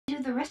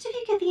the rest of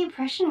you get the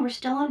impression we're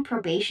still on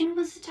probation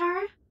with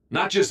Zatanna?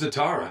 Not just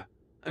Zatanna.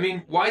 I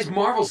mean, why is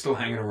Marvel still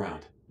hanging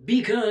around?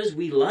 Because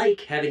we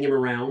like having him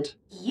around.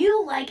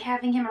 You like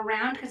having him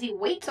around because he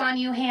waits on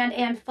you hand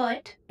and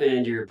foot.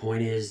 And your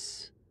point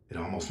is? It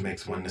almost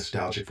makes one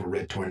nostalgic for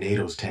Red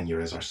Tornado's tenure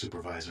as our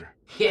supervisor.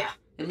 Yeah,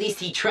 at least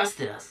he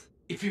trusted us.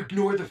 If you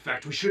ignore the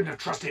fact we shouldn't have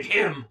trusted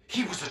him,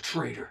 he was a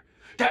traitor.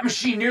 That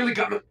machine nearly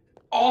got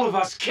all of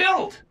us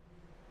killed!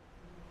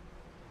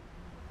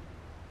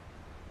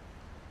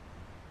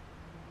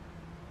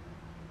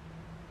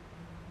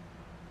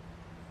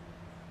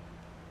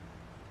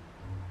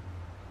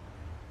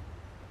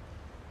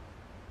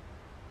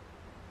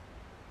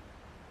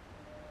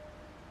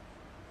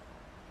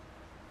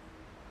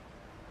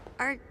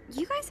 Are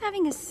you guys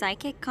having a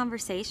psychic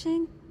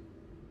conversation?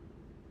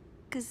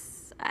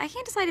 'Cause I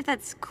can't decide if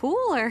that's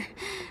cool or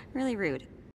really rude.